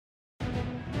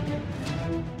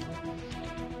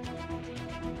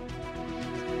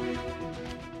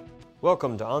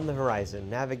Welcome to On the Horizon,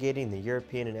 Navigating the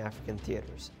European and African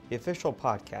Theaters, the official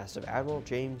podcast of Admiral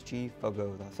James G.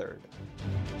 Fogo III.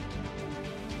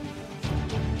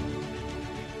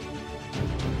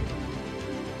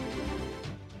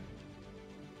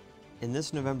 In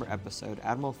this November episode,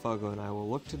 Admiral Fogo and I will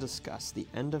look to discuss the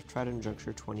end of Trident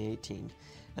Juncture 2018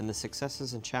 and the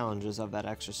successes and challenges of that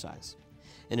exercise.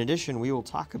 In addition, we will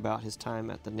talk about his time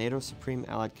at the NATO Supreme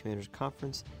Allied Commanders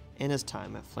Conference and his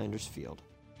time at Flanders Field.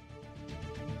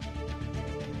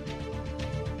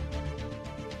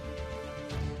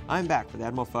 I'm back with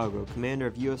Admiral Fogo, Commander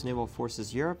of U.S. Naval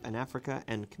Forces Europe and Africa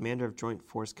and Commander of Joint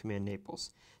Force Command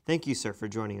Naples. Thank you, sir, for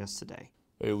joining us today.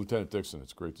 Hey, Lieutenant Dixon,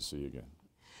 it's great to see you again.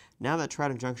 Now that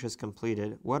Trident Juncture is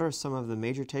completed, what are some of the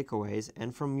major takeaways,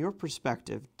 and from your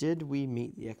perspective, did we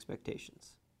meet the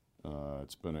expectations?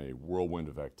 It's been a whirlwind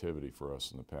of activity for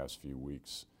us in the past few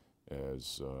weeks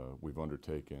as we've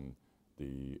undertaken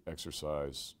the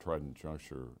exercise Trident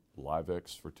Juncture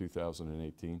LiveX for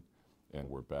 2018, and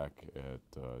we're back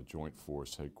at Joint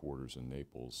Force Headquarters in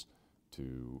Naples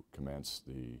to commence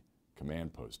the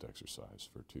command post exercise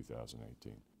for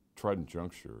 2018. Trident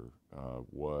Juncture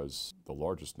was the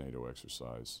largest NATO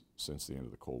exercise since the end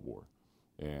of the Cold War,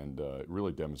 and it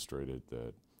really demonstrated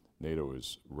that NATO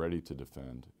is ready to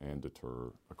defend and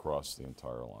deter across the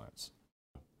entire alliance.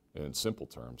 In simple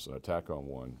terms, an attack on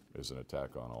one is an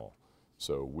attack on all.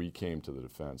 So we came to the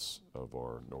defense of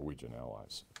our Norwegian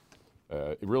allies.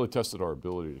 It really tested our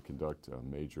ability to conduct a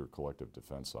major collective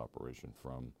defense operation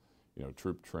from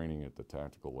troop training at the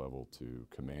tactical level to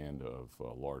command of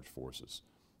large forces.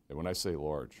 And when I say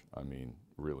large, I mean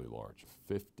really large.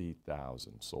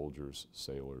 50,000 soldiers,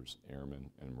 sailors,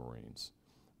 airmen, and Marines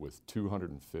with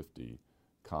 250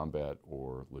 combat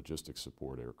or logistics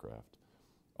support aircraft,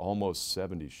 almost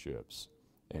 70 ships,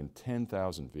 and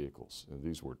 10,000 vehicles. And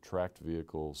these were tracked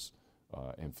vehicles,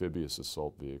 amphibious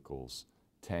assault vehicles,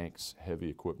 tanks, heavy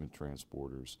equipment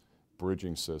transporters,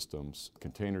 bridging systems,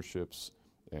 container ships,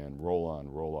 and roll-on,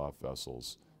 roll-off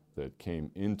vessels that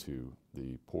came into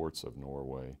the ports of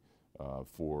Norway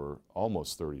for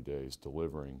almost 30 days,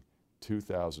 delivering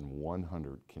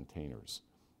 2,100 containers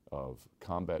of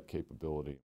combat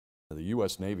capability. The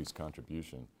U.S. Navy's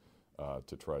contribution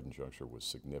to Trident Juncture was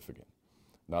significant.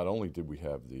 Not only did we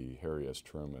have the Harry S.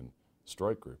 Truman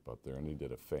Strike Group up there, and they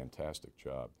did a fantastic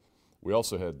job, we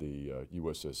also had the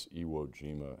USS Iwo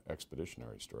Jima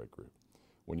Expeditionary Strike Group.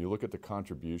 When you look at the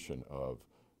contribution of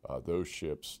those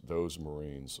ships, those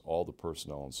Marines, all the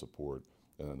personnel and support,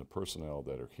 and then the personnel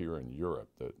that are here in Europe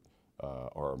that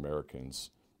are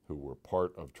Americans who were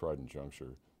part of Trident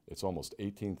Juncture, it's almost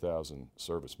 18,000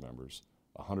 service members,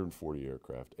 140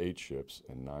 aircraft, 8 ships,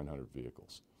 and 900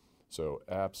 vehicles. So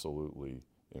absolutely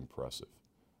impressive.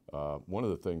 One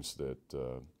of the things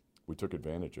that we took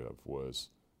advantage of was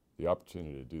the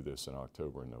opportunity to do this in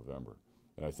October and November.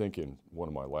 And I think in one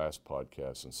of my last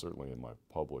podcasts, and certainly in my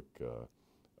public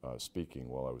speaking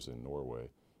while I was in Norway,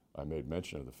 I made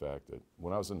mention of the fact that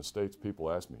when I was in the States,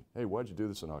 people asked me, hey, why'd you do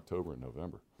this in October and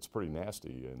November? It's pretty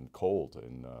nasty and cold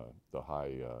in the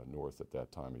high north at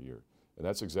that time of year. And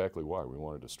that's exactly why we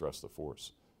wanted to stress the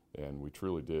force. And we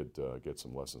truly did get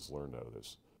some lessons learned out of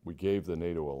this. We gave the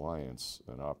NATO alliance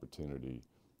an opportunity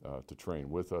to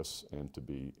train with us and to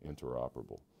be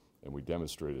interoperable. And we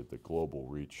demonstrated the global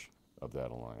reach of that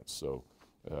alliance. So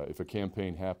if a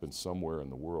campaign happens somewhere in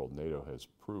the world, NATO has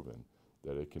proven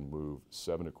that it can move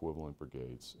 7 equivalent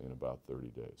brigades in about 30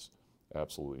 days.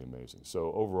 Absolutely amazing.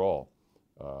 So overall,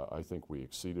 I think we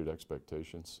exceeded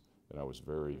expectations, and I was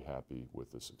very happy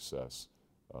with the success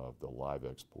of the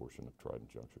LiveX portion of Trident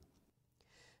Juncture.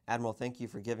 Admiral, thank you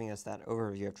for giving us that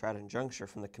overview of Trident Juncture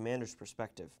from the commander's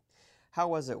perspective. How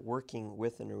was it working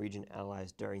with the Norwegian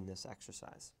allies during this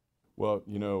exercise? Well,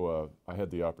 I had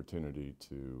the opportunity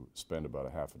to spend about a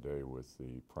half a day with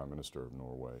the Prime Minister of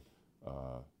Norway,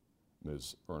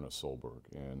 Ms. Erna Solberg,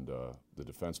 and the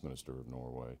Defense Minister of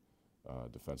Norway,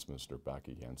 Defense Minister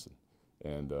Bakke Jensen.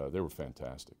 And they were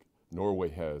fantastic. Norway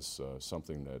has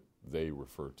something that they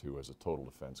refer to as a total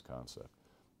defense concept.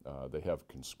 They have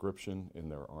conscription in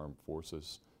their armed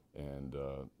forces, and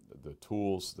the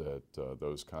tools that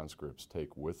those conscripts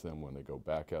take with them when they go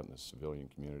back out in the civilian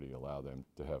community allow them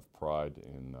to have pride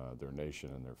in their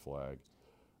nation and their flag.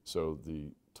 So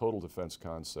the total defense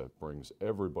concept brings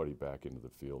everybody back into the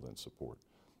field and support.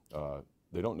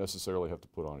 They don't necessarily have to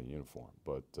put on a uniform,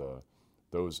 but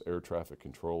those air traffic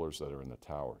controllers that are in the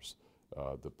towers,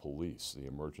 the police, the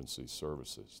emergency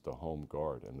services, the Home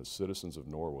Guard, and the citizens of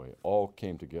Norway all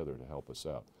came together to help us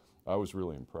out. I was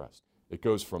really impressed. It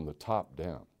goes from the top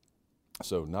down.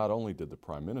 So not only did the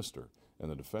Prime Minister and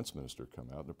the Defense Minister come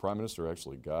out, the Prime Minister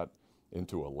actually got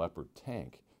into a Leopard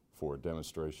tank for a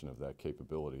demonstration of that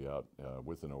capability out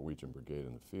with the Norwegian brigade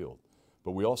in the field.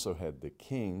 But we also had the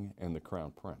King and the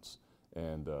Crown Prince,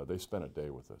 and they spent a day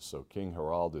with us. So King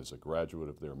Harald is a graduate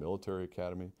of their military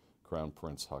academy. Crown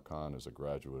Prince Haakon is a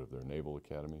graduate of their naval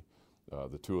academy.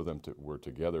 The two of them were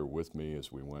together with me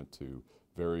as we went to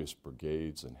various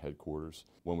brigades and headquarters.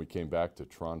 When we came back to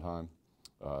Trondheim,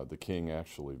 the King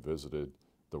actually visited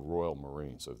the Royal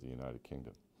Marines of the United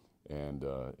Kingdom. And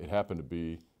it happened to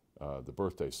be the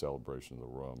birthday celebration of the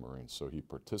Royal Marines, so he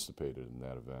participated in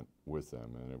that event with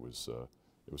them, and it was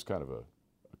kind of a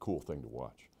cool thing to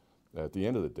watch. At the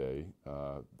end of the day,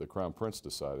 the Crown Prince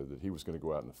decided that he was going to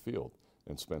go out in the field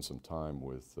and spend some time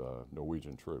with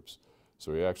Norwegian troops.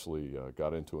 So he actually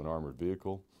got into an armored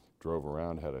vehicle, drove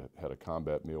around, had a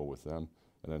combat meal with them,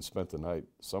 and then spent the night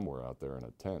somewhere out there in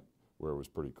a tent where it was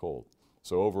pretty cold.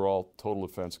 So overall, total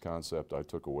defense concept, I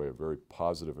took away a very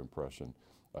positive impression,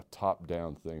 a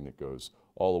top-down thing that goes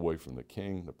all the way from the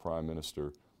King, the Prime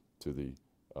Minister, to the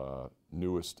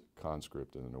newest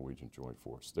conscript in the Norwegian Joint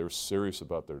Force. They're serious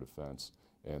about their defense,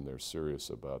 and they're serious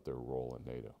about their role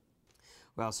in NATO.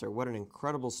 Wow, sir, what an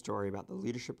incredible story about the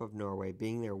leadership of Norway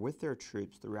being there with their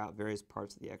troops throughout various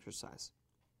parts of the exercise.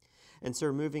 And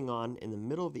sir, moving on, in the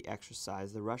middle of the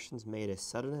exercise, the Russians made a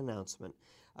sudden announcement,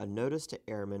 a notice to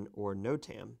airmen, or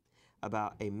NOTAM,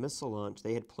 about a missile launch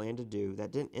they had planned to do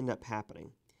that didn't end up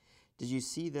happening. Did you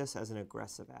see this as an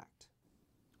aggressive act?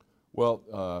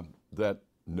 Well, that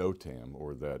NOTAM,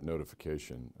 or that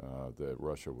notification that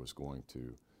Russia was going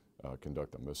to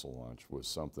conduct a missile launch, was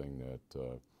something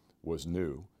that was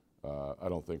new. I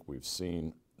don't think we've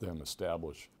seen them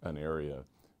establish an area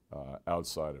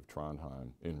outside of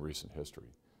Trondheim in recent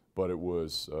history, but it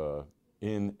was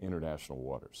in international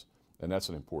waters, and that's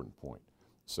an important point.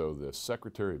 So the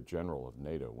Secretary General of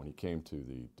NATO, when he came to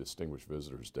the Distinguished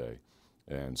Visitors Day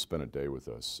and spent a day with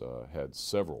us, had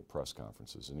several press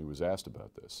conferences, and he was asked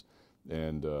about this.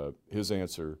 And his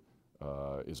answer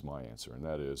is my answer, and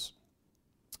that is,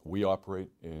 we operate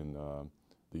in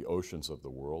the oceans of the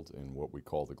world in what we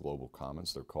call the global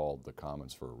commons. They're called the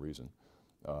commons for a reason.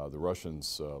 The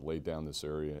Russians laid down this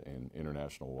area in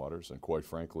international waters, and quite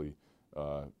frankly,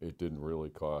 it didn't really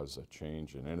cause a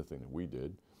change in anything that we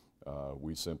did.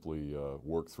 We simply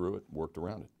worked through it, worked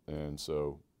around it. And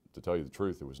so, to tell you the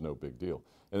truth, it was no big deal.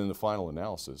 And in the final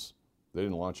analysis, they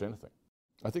didn't launch anything.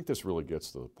 I think this really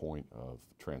gets to the point of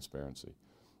transparency.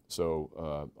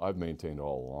 So I've maintained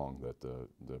all along that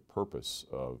the purpose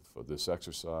of this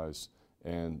exercise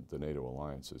and the NATO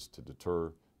alliance is to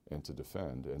deter and to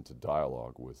defend and to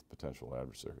dialogue with potential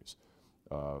adversaries.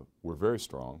 We're very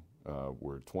strong.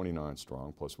 We're 29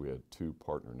 strong, plus we had 2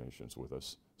 partner nations with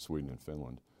us, Sweden and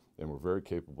Finland, and we're very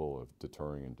capable of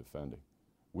deterring and defending.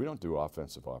 We don't do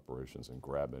offensive operations and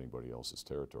grab anybody else's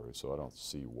territory, so I don't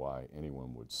see why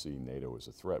anyone would see NATO as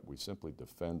a threat. We simply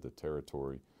defend the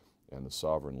territory and the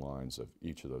sovereign lines of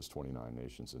each of those 29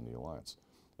 nations in the alliance.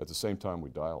 At the same time, we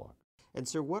dialogue. And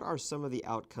sir, what are some of the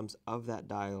outcomes of that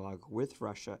dialogue with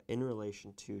Russia in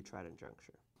relation to Trident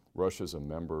Juncture? Russia is a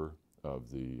member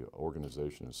of the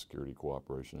Organization of Security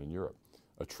Cooperation in Europe,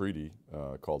 a treaty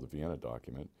called the Vienna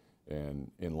Document,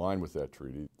 and in line with that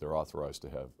treaty, they're authorized to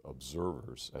have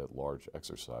observers at large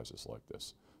exercises like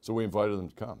this. So we invited them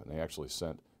to come, and they actually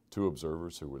sent 2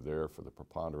 observers who were there for the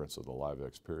preponderance of the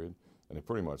LiveX period, and they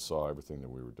pretty much saw everything that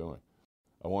we were doing.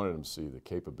 I wanted them to see the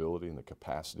capability and the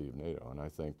capacity of NATO, and I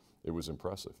think it was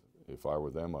impressive. If I were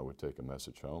them, I would take a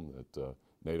message home that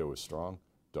NATO is strong,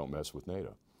 don't mess with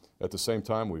NATO. At the same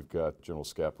time, we've got General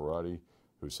Scaparrotti,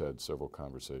 who's had several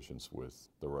conversations with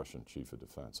the Russian Chief of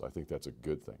Defense. I think that's a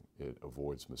good thing. It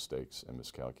avoids mistakes and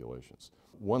miscalculations.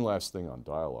 One last thing on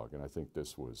dialogue, and I think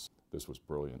this was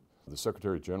brilliant. The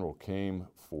Secretary General came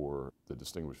for the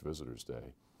Distinguished Visitors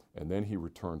Day, and then he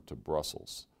returned to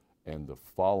Brussels. And the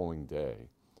following day,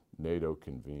 NATO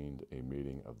convened a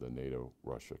meeting of the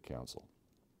NATO-Russia Council.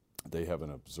 They have an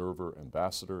observer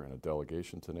ambassador and a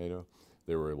delegation to NATO.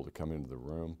 They were able to come into the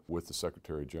room with the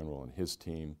Secretary General and his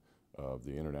team of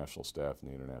the international staff and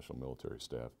the international military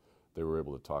staff. They were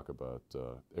able to talk about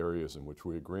areas in which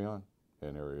we agree on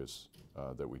and areas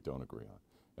that we don't agree on.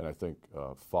 And I think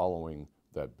following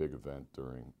that big event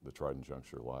during the Trident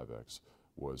Juncture LiveX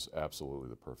was absolutely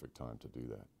the perfect time to do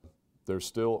that. There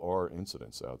still are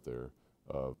incidents out there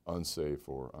of unsafe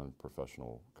or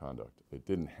unprofessional conduct. It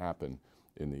didn't happen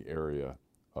in the area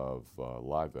of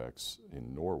LiveX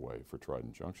in Norway for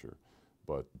Trident Juncture,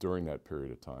 but during that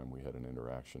period of time we had an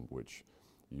interaction which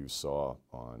you saw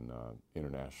on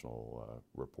international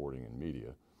reporting and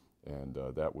media, and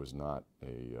that was not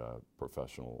a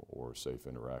professional or safe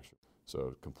interaction.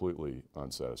 So completely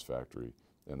unsatisfactory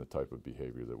and the type of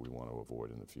behavior that we want to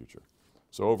avoid in the future.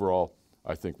 So overall,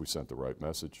 I think we sent the right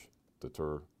message: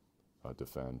 deter,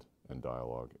 defend, and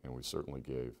dialogue, and we certainly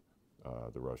gave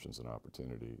the Russians an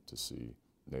opportunity to see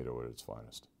NATO at its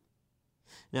finest.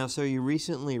 Now, so you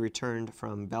recently returned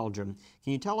from Belgium.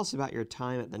 Can you tell us about your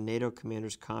time at the NATO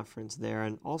Commanders Conference there,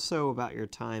 and also about your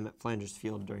time at Flanders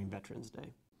Field during Veterans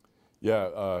Day?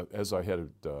 Yeah, as I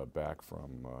headed back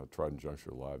from Trident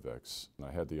Juncture LiveX,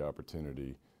 I had the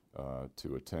opportunity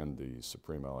to attend the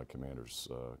Supreme Allied Commanders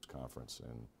Conference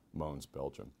in Mons,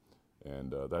 Belgium.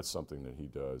 And that's something that he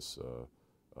does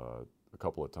a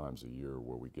couple of times a year,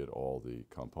 where we get all the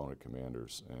component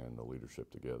commanders and the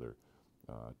leadership together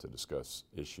to discuss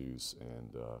issues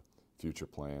and future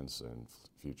plans and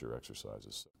future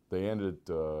exercises. They ended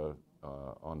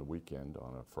on the weekend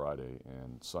on a Friday,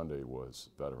 and Sunday was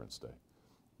Veterans Day.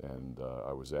 And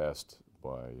I was asked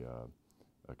by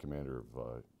a commander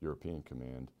of European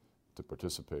Command to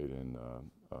participate in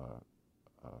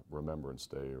Remembrance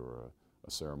Day, or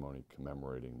a ceremony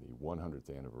commemorating the 100th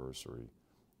anniversary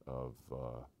of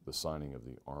the signing of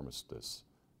the armistice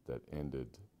that ended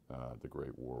the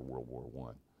Great War, World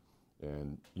War I.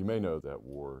 And you may know that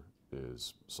war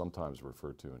is sometimes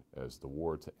referred to as the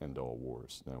war to end all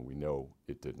wars. Now, we know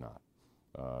it did not.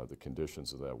 The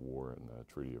conditions of that war and the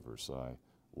Treaty of Versailles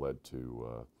led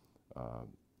to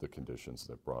the conditions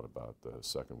that brought about the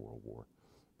Second World War.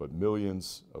 But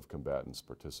millions of combatants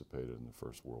participated in the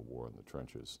First World War in the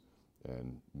trenches,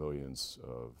 and millions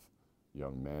of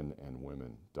young men and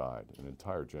women died. An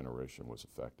entire generation was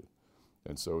affected.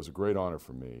 And so it was a great honor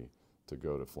for me to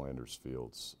go to Flanders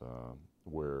Fields,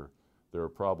 where there are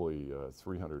probably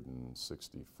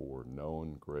 364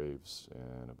 known graves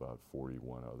and about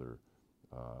 41 other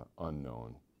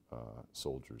unknown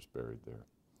soldiers buried there.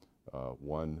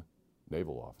 One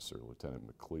naval officer, Lieutenant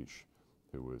McLeish,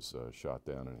 who was shot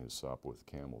down in his Sopwith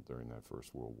Camel during that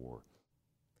First World War.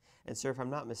 And sir, if I'm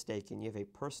not mistaken, you have a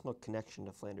personal connection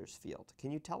to Flanders Field.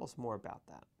 Can you tell us more about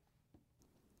that?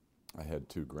 I had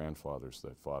two grandfathers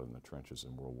that fought in the trenches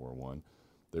in World War I.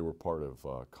 They were part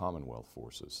of Commonwealth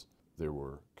forces. They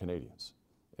were Canadians.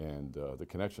 And the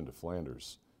connection to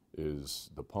Flanders is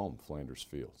the poem Flanders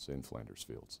Fields, in Flanders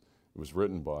Fields. It was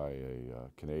written by a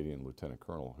Canadian lieutenant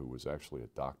colonel who was actually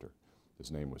a doctor.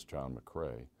 His name was John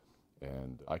McCrae.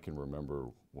 And I can remember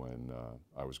when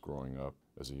I was growing up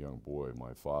as a young boy,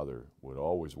 my father would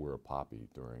always wear a poppy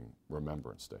during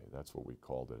Remembrance Day. That's what we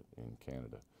called it in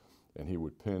Canada. And he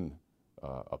would pin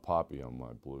a poppy on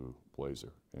my blue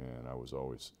blazer, and I was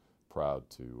always proud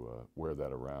to wear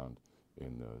that around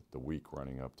in the week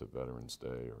running up to Veterans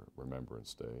Day or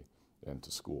Remembrance Day and to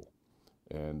school.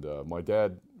 And my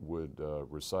dad would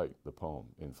recite the poem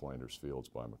In Flanders Fields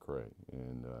by McCrae,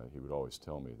 and he would always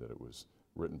tell me that it was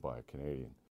written by a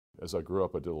Canadian. As I grew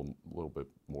up, I did a little bit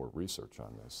more research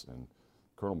on this, and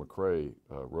Colonel McCrae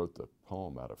wrote the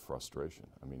poem out of frustration.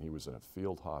 I mean, he was in a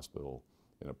field hospital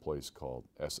in a place called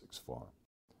Essex Farm.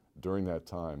 During that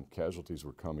time, casualties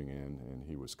were coming in, and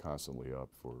he was constantly up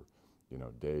for,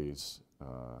 days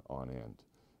on end.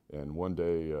 And one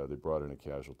day they brought in a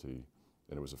casualty,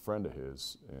 and it was a friend of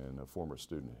his and a former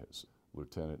student of his,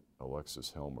 Lieutenant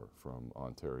Alexis Helmer from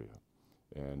Ontario.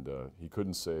 And he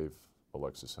couldn't save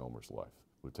Alexis Helmer's life.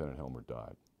 Lieutenant Helmer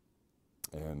died.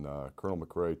 And Colonel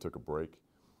McCrae took a break,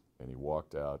 and he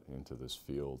walked out into this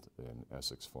field in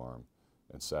Essex Farm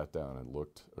and sat down and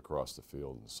looked across the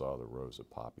field and saw the rows of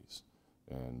poppies.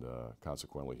 And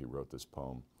consequently, he wrote this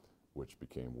poem, which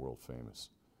became world famous.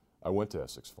 I went to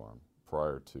Essex Farm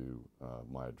prior to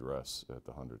my address at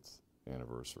the 100th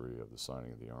anniversary of the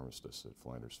signing of the armistice at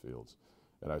Flanders Fields.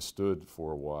 And I stood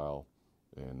for a while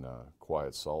in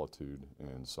quiet solitude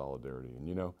and solidarity.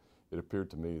 And it appeared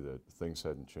to me that things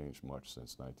hadn't changed much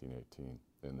since 1918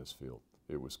 in this field.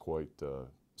 It was quite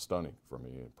stunning for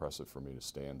me, impressive for me to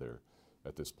stand there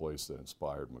at this place that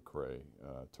inspired McCrae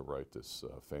to write this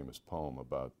famous poem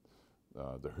about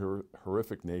the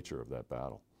horrific nature of that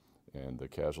battle and the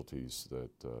casualties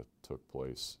that took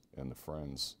place and the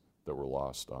friends that were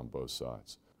lost on both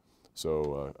sides.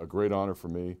 So a great honor for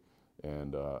me,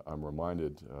 and I'm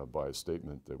reminded by a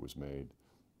statement that was made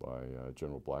by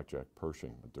General Blackjack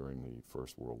Pershing during the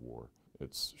First World War.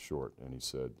 It's short, and he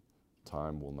said,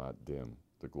 "Time will not dim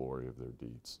the glory of their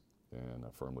deeds." And I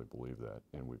firmly believe that,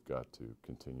 and we've got to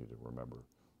continue to remember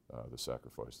the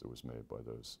sacrifice that was made by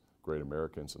those great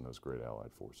Americans and those great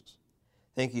Allied forces.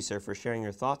 Thank you, sir, for sharing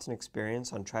your thoughts and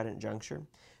experience on Trident Juncture,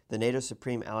 the NATO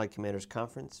Supreme Allied Commanders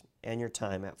Conference, and your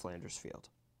time at Flanders Field.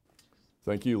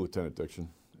 Thank you, Lieutenant Diction.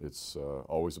 It's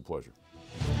always a pleasure.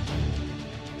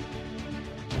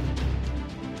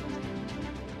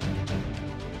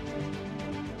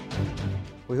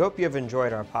 We hope you have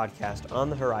enjoyed our podcast, On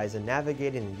the Horizon,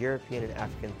 Navigating the European and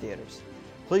African Theaters.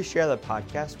 Please share the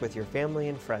podcast with your family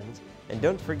and friends, and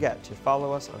don't forget to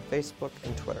follow us on Facebook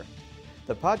and Twitter.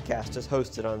 The podcast is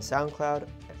hosted on SoundCloud,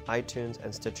 iTunes,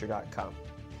 and Stitcher.com.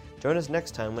 Join us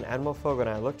next time when Admiral Fogel and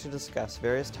I look to discuss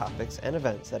various topics and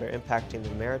events that are impacting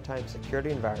the maritime security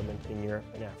environment in Europe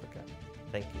and Africa.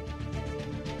 Thank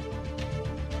you.